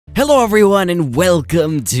Hello everyone and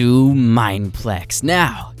welcome to Mineplex.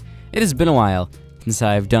 Now, it has been a while since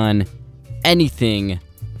I've done anything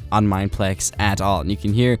on Mineplex at all. And you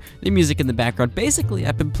can hear the music in the background. Basically,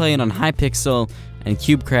 I've been playing on Hypixel and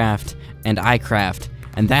CubeCraft and iCraft,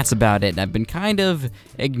 and that's about it. I've been kind of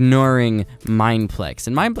ignoring Mineplex,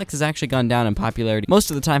 and Mineplex has actually gone down in popularity.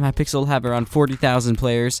 Most of the time, Hypixel will have around 40,000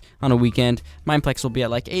 players on a weekend. Mineplex will be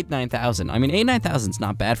at like 8,000-9,000. I mean, 8,000-9,000 is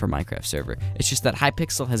not bad for a Minecraft server. It's just that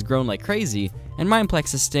Hypixel has grown like crazy, and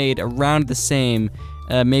Mineplex has stayed around the same,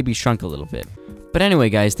 maybe shrunk a little bit. But anyway,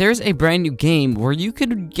 guys, there's a brand new game where you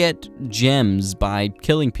could get gems by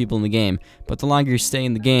killing people in the game. But the longer you stay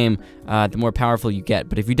in the game, the more powerful you get.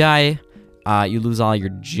 But if you die, you lose all your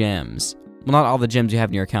gems. Well, not all the gems you have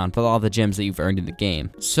in your account, but all the gems that you've earned in the game.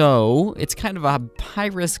 So, it's kind of a high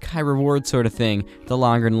risk, high reward sort of thing the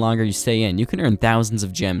longer and longer you stay in. You can earn thousands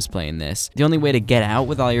of gems playing this. The only way to get out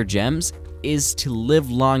with all your gems is to live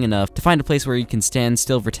long enough to find a place where you can stand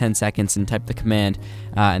still for 10 seconds and type the command,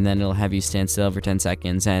 and then it'll have you stand still for 10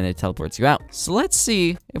 seconds and it teleports you out. So let's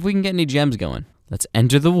see if we can get any gems going. Let's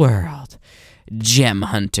enter the world. Gem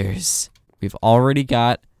hunters. We've already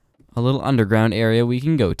got a little underground area we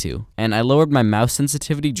can go to. And I lowered my mouse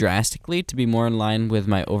sensitivity drastically to be more in line with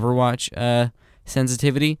my Overwatch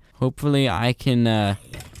sensitivity. Hopefully I can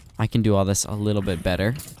do all this a little bit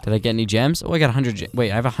better. Did I get any gems? Oh, I got 100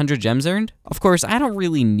 wait, I have 100 gems earned? Of course, I don't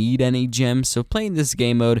really need any gems, so playing this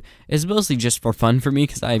game mode is mostly just for fun for me,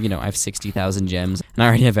 because I have 60,000 gems, and I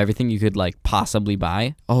already have everything you could, like, possibly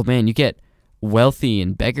buy. Oh, man, you get wealthy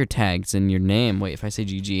and beggar tags in your name. Wait, if I say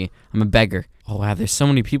GG, I'm a beggar. Oh, wow, there's so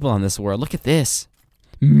many people on this world. Look at this.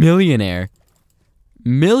 Millionaire.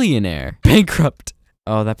 Millionaire. Bankrupt.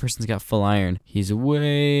 Oh, that person's got full iron. He's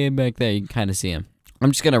way back there. You can kind of see him.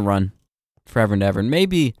 I'm just gonna run forever and ever. And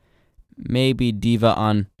maybe Diva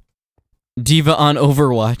on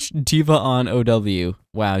Overwatch. Diva on OW.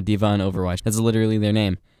 Wow, Diva on Overwatch. That's literally their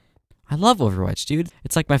name. I love Overwatch, dude.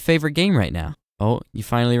 It's like my favorite game right now. Oh, you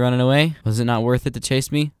finally running away? Was it not worth it to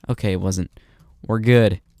chase me? Okay, it wasn't. We're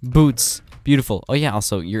good. Boots. Beautiful. Oh yeah,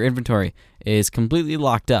 also, your inventory is completely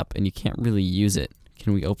locked up and you can't really use it.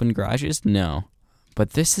 Can we open garages? No.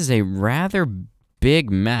 But this is a rather big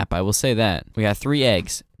map, I will say that. We got 3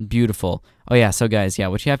 eggs. Beautiful. Oh yeah, so guys, yeah,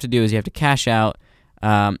 what you have to do is you have to cash out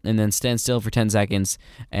and then stand still for 10 seconds,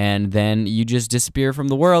 and then you just disappear from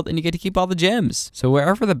the world and you get to keep all the gems. So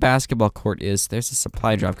wherever the basketball court is, there's a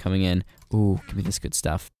supply drop coming in. Ooh, give me this good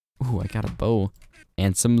stuff. Ooh, I got a bow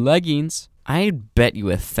and some leggings. I'd bet you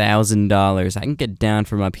 $1,000 I can get down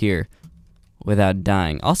from up here without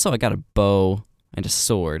dying. Also, I got a bow and a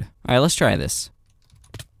sword. All right, let's try this.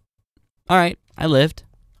 All right, I lived.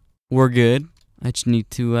 We're good. I just need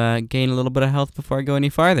to gain a little bit of health before I go any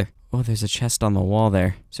farther. Oh, there's a chest on the wall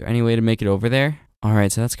there. Is there any way to make it over there? All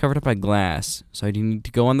right, so that's covered up by glass. So I do need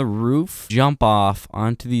to go on the roof, jump off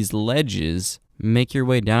onto these ledges, make your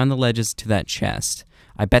way down the ledges to that chest.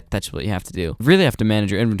 I bet that's what you have to do. You really have to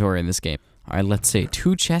manage your inventory in this game. All right, let's see.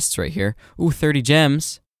 2 chests right here. Ooh, 30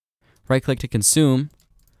 gems. Right-click to consume.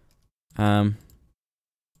 All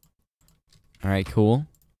right, cool.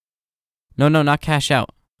 No, not cash out.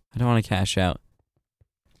 I don't want to cash out.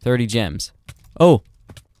 30 gems. Oh.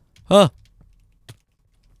 Huh.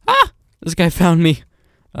 Ah! This guy found me.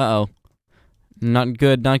 Uh-oh. Not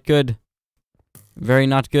good, not good. Very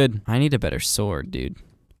not good. I need a better sword, dude.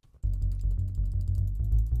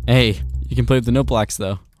 Hey, you can play with the note blocks,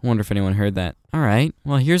 though. I wonder if anyone heard that. Alright,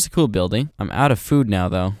 well, here's a cool building. I'm out of food now,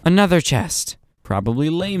 though. Another chest. Probably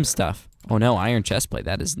lame stuff. Oh no, iron chestplate.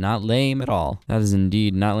 That is not lame at all. That is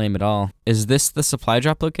indeed not lame at all. Is this the supply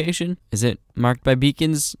drop location? Is it marked by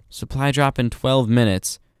beacons? Supply drop in 12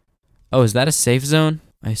 minutes. Oh, is that a safe zone?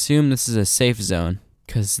 I assume this is a safe zone,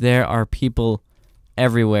 because there are people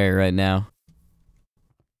everywhere right now.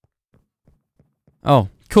 Oh,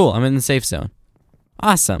 cool. I'm in the safe zone.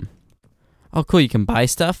 Awesome. Oh, cool. You can buy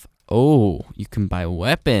stuff. Oh, you can buy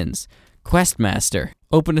weapons. Questmaster.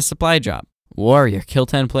 Open a supply drop. Warrior. Kill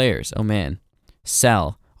 10 players. Oh, man.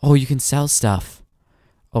 Sell. Oh, you can sell stuff.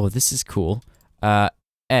 Oh, this is cool.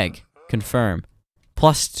 Egg. Confirm.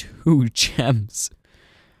 +2 gems.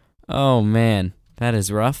 Oh, man. That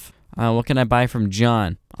is rough. What can I buy from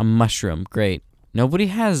John? A mushroom. Great. Nobody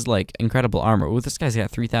has, like, incredible armor. Ooh, this guy's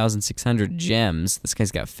got 3,600 gems. This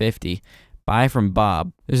guy's got 50. Buy from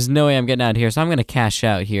Bob. There's no way I'm getting out of here, so I'm going to cash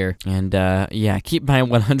out here. And, yeah, keep my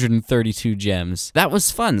 132 gems. That was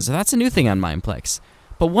fun, so that's a new thing on Mineplex.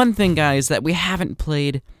 But one thing, guys, that we haven't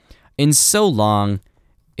played in so long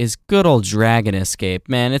is good old Dragon Escape.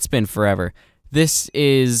 Man, it's been forever. This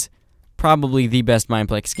is probably the best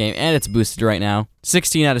Mineplex game, and it's boosted right now.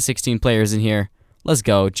 16 out of 16 players in here. Let's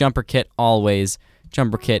go. Jumper kit always.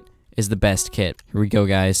 Jumper kit is the best kit. Here we go,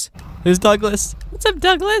 guys. There's Douglas. What's up,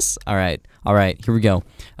 Douglas? All right, here we go.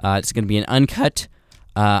 It's gonna be an uncut.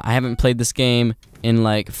 I haven't played this game in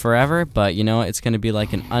like forever, but you know, it's gonna be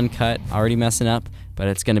like an uncut. Already messing up, but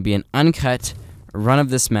it's gonna be an uncut run of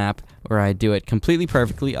this map where I do it completely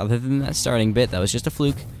perfectly. Other than that starting bit, that was just a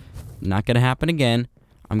fluke. Not gonna happen again.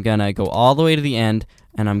 I'm gonna go all the way to the end,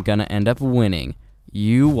 and I'm gonna end up winning.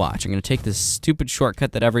 You watch. I'm gonna take this stupid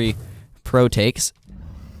shortcut that every pro takes.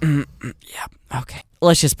 Yeah, okay.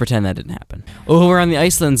 Let's just pretend that didn't happen. Oh, we're on the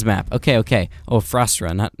Icelands map. Okay. Oh, Frost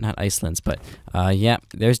Run, not Icelands, but yeah,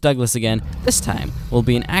 there's Douglas again. This time will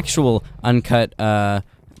be an actual uncut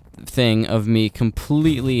thing of me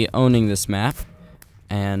completely owning this map,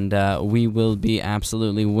 and we will be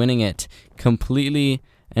absolutely winning it, completely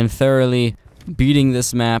and thoroughly beating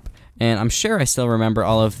this map. And I'm sure I still remember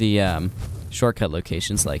all of the shortcut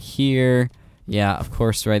locations, like here. Yeah, of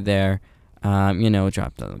course, right there. You know,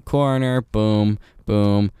 drop down the corner, boom,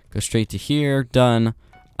 boom, go straight to here, done,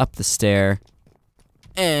 up the stair,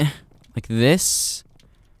 like this,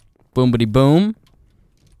 boom-bitty boom.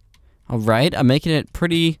 All right, I'm making it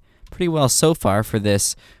pretty well so far for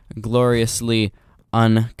this gloriously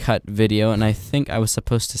uncut video, and I think I was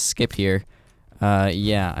supposed to skip here.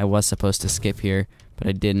 Yeah, I was supposed to skip here, but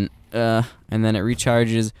I didn't. And then it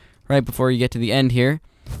recharges right before you get to the end here,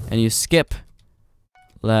 and you skip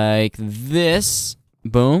like this,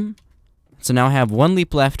 boom. So now I have one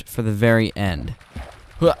leap left for the very end.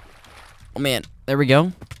 Oh man, there we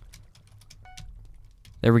go.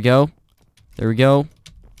 There we go. There we go.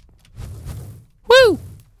 Woo!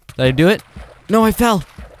 Did I do it? No, I fell.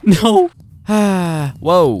 No.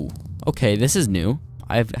 Whoa. Okay, this is new.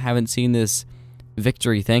 I haven't seen this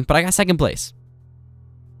victory thing, but I got second place.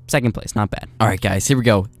 Second place, not bad. All right, guys, here we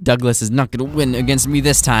go. Douglas is not gonna win against me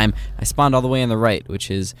this time. I spawned all the way on the right,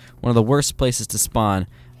 which is one of the worst places to spawn,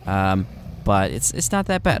 but it's not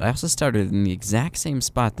that bad. I also started in the exact same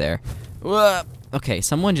spot there. Okay,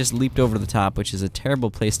 someone just leaped over the top, which is a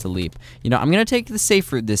terrible place to leap. You know, I'm gonna take the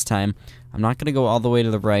safe route this time. I'm not gonna go all the way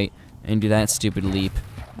to the right and do that stupid leap.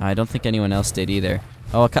 I don't think anyone else did either.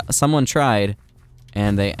 Oh, someone tried,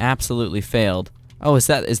 and they absolutely failed. Oh, is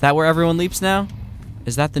that where everyone leaps now?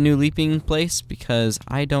 Is that the new leaping place? Because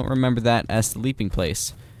I don't remember that as the leaping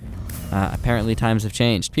place. Apparently times have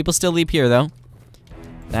changed. People still leap here, though.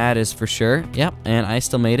 That is for sure. Yep, and I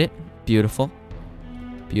still made it. Beautiful.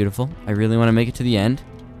 Beautiful. I really want to make it to the end.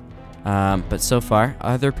 But so far,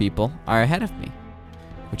 other people are ahead of me,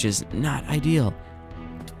 which is not ideal.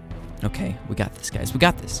 Okay, we got this, guys. We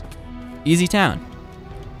got this. Easy town.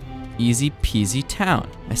 Easy peasy town.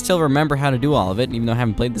 I still remember how to do all of it, even though I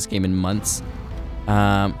haven't played this game in months.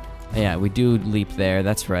 Yeah, we do leap there,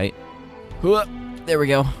 that's right. There we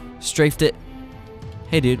go. Strafed it.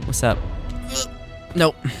 Hey, dude, what's up?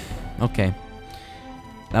 Nope. Okay.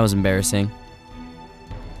 That was embarrassing.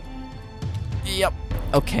 Yep.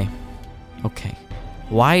 Okay. Okay.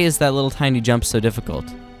 Why is that little tiny jump so difficult?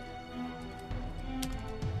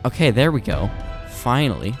 Okay, there we go.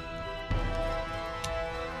 Finally.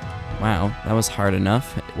 Wow, that was hard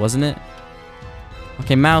enough, wasn't it?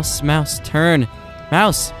 Okay, mouse, turn.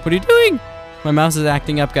 Mouse, what are you doing? My mouse is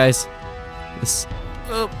acting up, guys. This.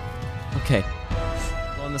 Oh. Okay.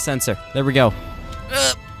 Go on the sensor. There we go.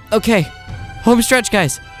 Okay. Home stretch,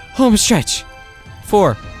 guys. Home stretch.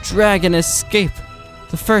 For Dragon Escape.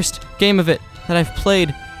 The first game of it that I've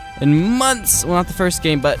played in months. Well, not the first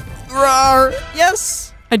game, but roar!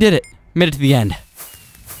 Yes! I did it. Made it to the end.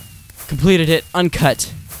 Completed it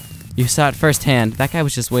uncut. You saw it firsthand. That guy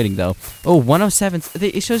was just waiting, though. Oh, 107.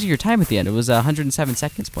 It shows you your time at the end. It was 107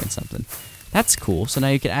 seconds point something. That's cool. So now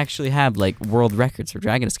you can actually have, like, world records for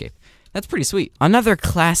Dragon Escape. That's pretty sweet. Another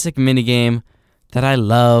classic minigame that I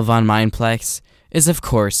love on Mineplex is, of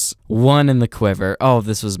course, One in the Quiver. Oh,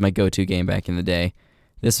 this was my go-to game back in the day.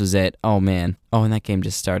 This was it. Oh, man. Oh, and that game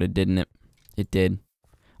just started, didn't it? It did.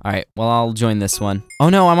 All right, well, I'll join this one. Oh,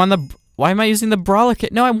 no, I'm on the... Why am I using the Brawler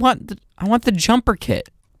kit? No, I want the Jumper kit.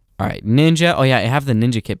 All right, Ninja. Oh, yeah, I have the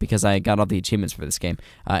Ninja kit because I got all the achievements for this game.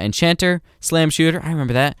 Enchanter, Slam Shooter. I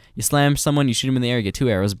remember that. You slam someone, you shoot him in the air, you get 2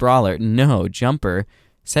 arrows. Brawler. No, Jumper.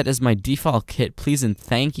 Set as my default kit, please and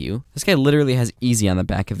thank you. This guy literally has easy on the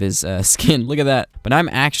back of his skin. Look at that. But I'm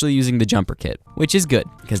actually using the Jumper kit, which is good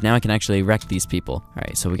because now I can actually wreck these people. All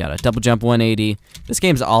right, so we got a double jump 180. This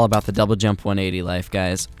game's all about the double jump 180 life,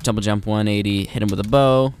 guys. Double jump 180, hit him with a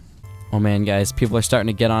bow. Oh man, guys, people are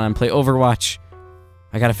starting to get on and play Overwatch.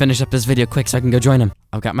 I gotta finish up this video quick so I can go join them.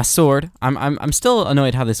 I've got my sword. I'm still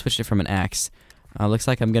annoyed how they switched it from an axe. Looks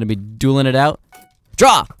like I'm gonna be dueling it out.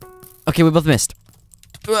 Draw! Okay, we both missed.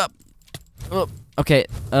 Okay,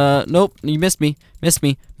 nope, you missed me. Missed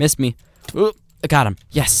me. Ooh, I got him.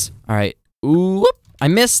 Yes. All right. Ooh, I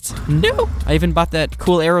missed. No. I even bought that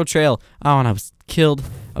cool arrow trail. Oh, and I was killed.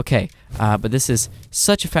 Okay, but this is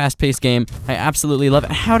such a fast-paced game. I absolutely love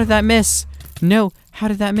it. How did that miss? No, how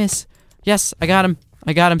did that miss? Yes, I got him.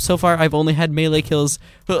 I got him. So far, I've only had melee kills.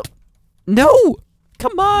 No!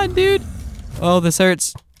 Come on, dude. Oh, this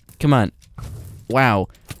hurts. Come on. Wow.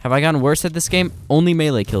 Have I gotten worse at this game? Only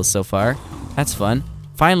melee kills so far. That's fun.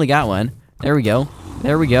 Finally got one. There we go.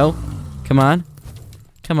 There we go. Come on.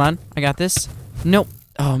 Come on. I got this. Nope.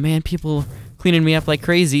 Oh, man. People cleaning me up like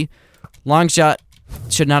crazy. Long shot.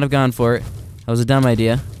 Should not have gone for it. That was a dumb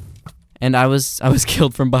idea. And I was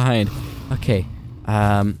killed from behind. Okay.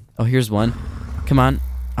 Oh, here's one. Come on.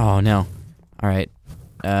 Oh, no. All right.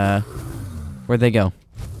 Where'd they go?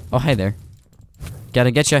 Oh, hi there.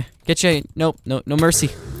 Gotta get ya. Get ya. Nope. No mercy.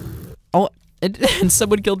 Oh, and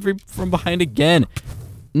someone killed me from behind again.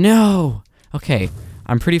 No. Okay.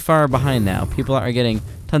 I'm pretty far behind now. People are getting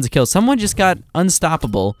tons of kills. Someone just got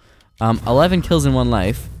unstoppable. 11 kills in one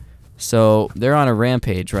life. So they're on a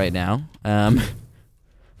rampage right now.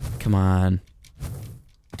 Come on.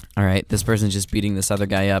 All right, this person's just beating this other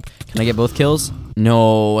guy up. Can I get both kills?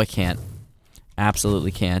 No, I can't.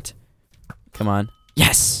 Absolutely can't. Come on.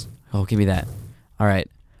 Yes! Oh, give me that. All right,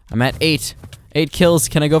 I'm at 8. 8 kills.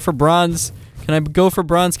 Can I go for bronze? Can I go for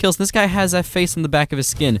bronze kills? This guy has a face on the back of his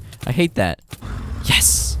skin. I hate that.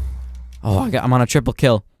 Yes! Oh, I'm on a triple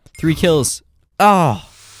kill. 3 kills. Oh!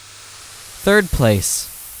 3rd place.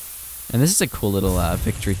 And this is a cool little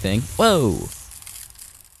victory thing. Whoa!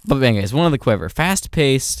 But man, guys, one of the quiver.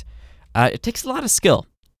 Fast-paced. It takes a lot of skill.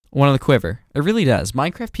 One of the quiver. It really does.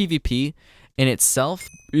 Minecraft PvP in itself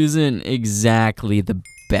isn't exactly the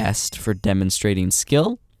best for demonstrating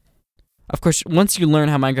skill. Of course, once you learn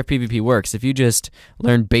how Minecraft PvP works, if you just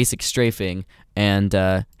learn basic strafing and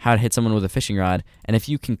how to hit someone with a fishing rod, and if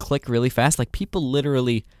you can click really fast, like people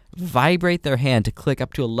literally vibrate their hand to click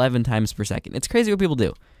up to 11 times per second. It's crazy what people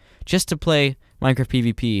do. Just to play Minecraft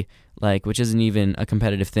PvP, like, which isn't even a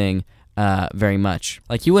competitive thing very much.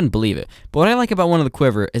 Like, you wouldn't believe it. But what I like about One of the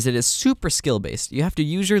Quiver is it is super skill-based. You have to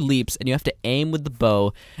use your leaps, and you have to aim with the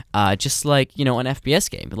bow, just like, you know, an FPS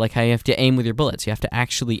game. Like how you have to aim with your bullets. You have to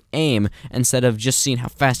actually aim instead of just seeing how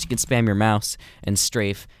fast you can spam your mouse and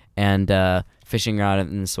strafe and fishing rod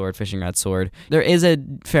and sword, fishing rod, sword. There is a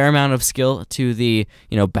fair amount of skill to the,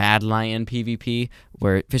 you know, Bad Lion PvP,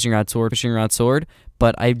 where fishing rod, sword,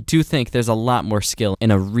 but I do think there's a lot more skill in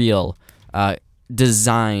a real,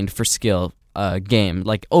 designed for skill game,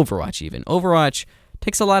 like Overwatch even. Overwatch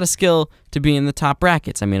takes a lot of skill to be in the top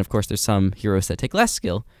brackets. I mean, of course, there's some heroes that take less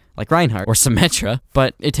skill, like Reinhardt or Symmetra,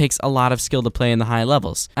 but it takes a lot of skill to play in the high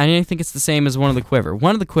levels. And I think it's the same as One of the Quiver.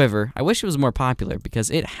 One of the Quiver, I wish it was more popular because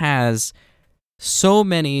it has so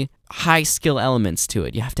many high skill elements to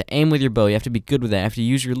it. You have to aim with your bow, you have to be good with that, you have to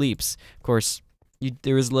use your leaps. Of course,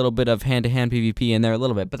 there is a little bit of hand-to-hand PvP in there a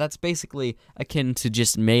little bit, but that's basically akin to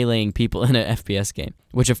just meleeing people in an FPS game,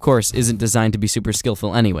 which of course isn't designed to be super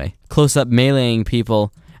skillful anyway. Close-up meleeing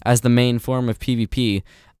people as the main form of PvP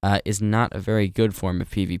is not a very good form of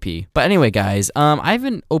PvP. But anyway, guys, I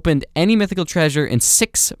haven't opened any mythical treasure in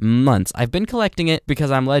 6 months. I've been collecting it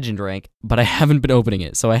because I'm legend rank, but I haven't been opening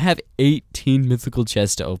it. So I have 18 mythical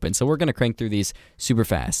chests to open, so we're gonna crank through these super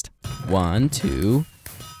fast. 1, 2,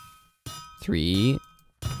 3,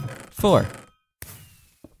 4.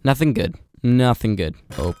 Nothing good. Nothing good.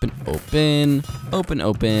 Open, open, open,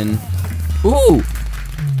 open. Ooh!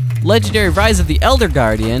 Legendary Rise of the Elder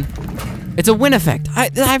Guardian. It's a win effect.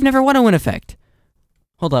 I've never won a win effect.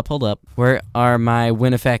 Hold up, hold up. Where are my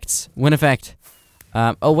win effects? Win effect.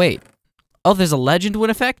 Oh, wait. Oh, there's a legend win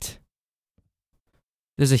effect?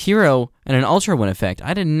 There's a hero and an ultra win effect.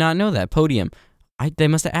 I did not know that. Podium. They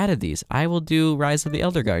must have added these. I will do Rise of the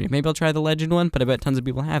Elder Guardian. Maybe I'll try the legend one, but I bet tons of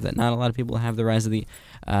people have that. Not a lot of people have the Rise of the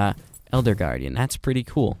Elder Guardian. That's pretty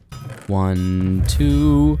cool. 1,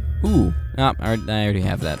 2. Ooh. Oh, I already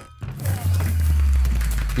have that.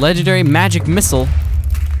 Legendary Magic Missile.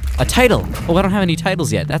 A title. Oh, I don't have any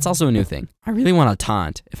titles yet. That's also a new thing. I really want a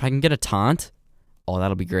taunt. If I can get a taunt, oh,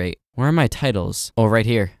 that'll be great. Where are my titles? Oh, right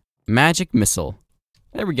here. Magic Missile.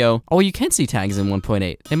 There we go. Oh, you can see tags in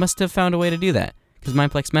 1.8. They must have found a way to do that. Because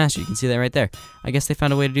Mineplex Master, you can see that right there. I guess they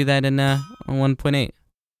found a way to do that in 1.8.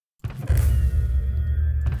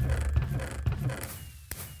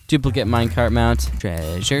 Duplicate minecart mount.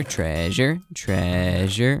 Treasure, treasure,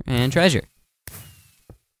 treasure, and treasure.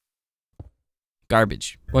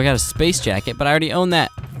 Garbage. Well, I got a space jacket, but I already own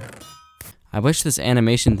that. I wish this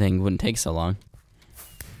animation thing wouldn't take so long.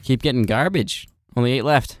 Keep getting garbage. Only 8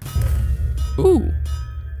 left. Ooh.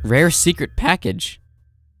 Rare secret package.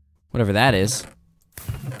 Whatever that is.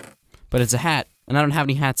 But it's a hat, and I don't have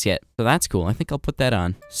any hats yet, so that's cool. I think I'll put that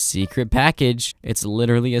on. Secret package. It's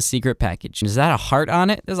literally a secret package. Is that a heart on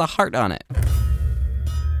it? There's a heart on it.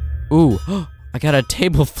 Ooh, I got a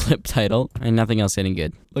table flip title, and nothing else hitting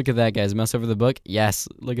good. Look at that, guys. Mouse over the book. Yes,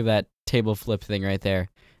 look at that table flip thing right there.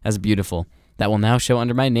 That's beautiful. That will now show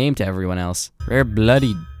under my name to everyone else. Rare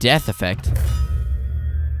bloody death effect.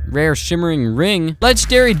 Rare shimmering ring.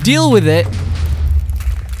 Legendary, deal with it.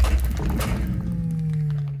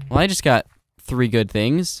 Well, I just got 3 good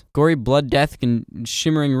things. Gory blood death and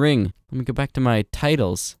shimmering ring. Let me go back to my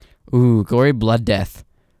titles. Ooh, gory blood death.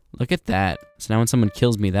 Look at that. So now when someone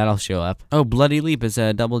kills me, that'll show up. Oh, bloody leap is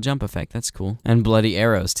a double jump effect. That's cool. And bloody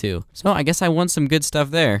arrows too. So I guess I won some good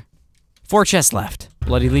stuff there. 4 chests left.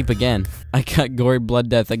 Bloody leap again. I got gory blood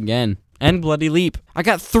death again. And bloody leap. I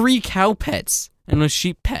got 3 cow pets and a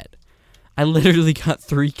sheep pet. I literally got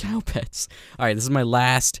 3 cow pets. All right, this is my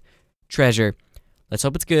last treasure. Let's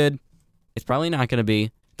hope it's good. It's probably not gonna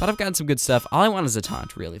be, but I've gotten some good stuff. All I want is a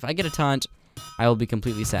taunt, really. If I get a taunt, I will be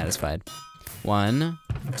completely satisfied. 1,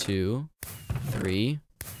 2, 3,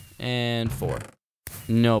 and 4.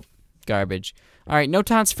 Nope, garbage. All right, no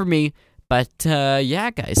taunts for me, but yeah,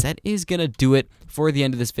 guys, that is gonna do it for the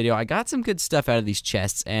end of this video. I got some good stuff out of these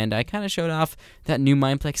chests, and I kind of showed off that new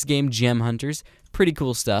Mineplex game, Gem Hunters. Pretty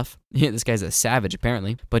cool stuff. Yeah, this guy's a savage,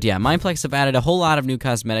 apparently. But yeah, Mineplex have added a whole lot of new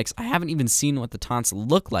cosmetics. I haven't even seen what the taunts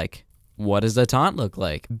look like. What does the taunt look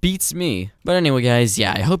like? Beats me. But anyway, guys,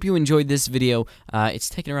 yeah, I hope you enjoyed this video. It's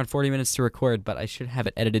taken around 40 minutes to record, but I should have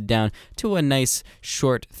it edited down to a nice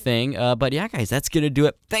short thing. But yeah, guys, that's gonna do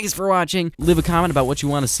it. Thanks for watching. Leave a comment about what you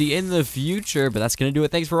want to see in the future, but that's gonna do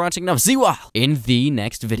it. Thanks for watching, and I'll see you all in the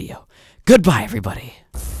next video. Goodbye, everybody.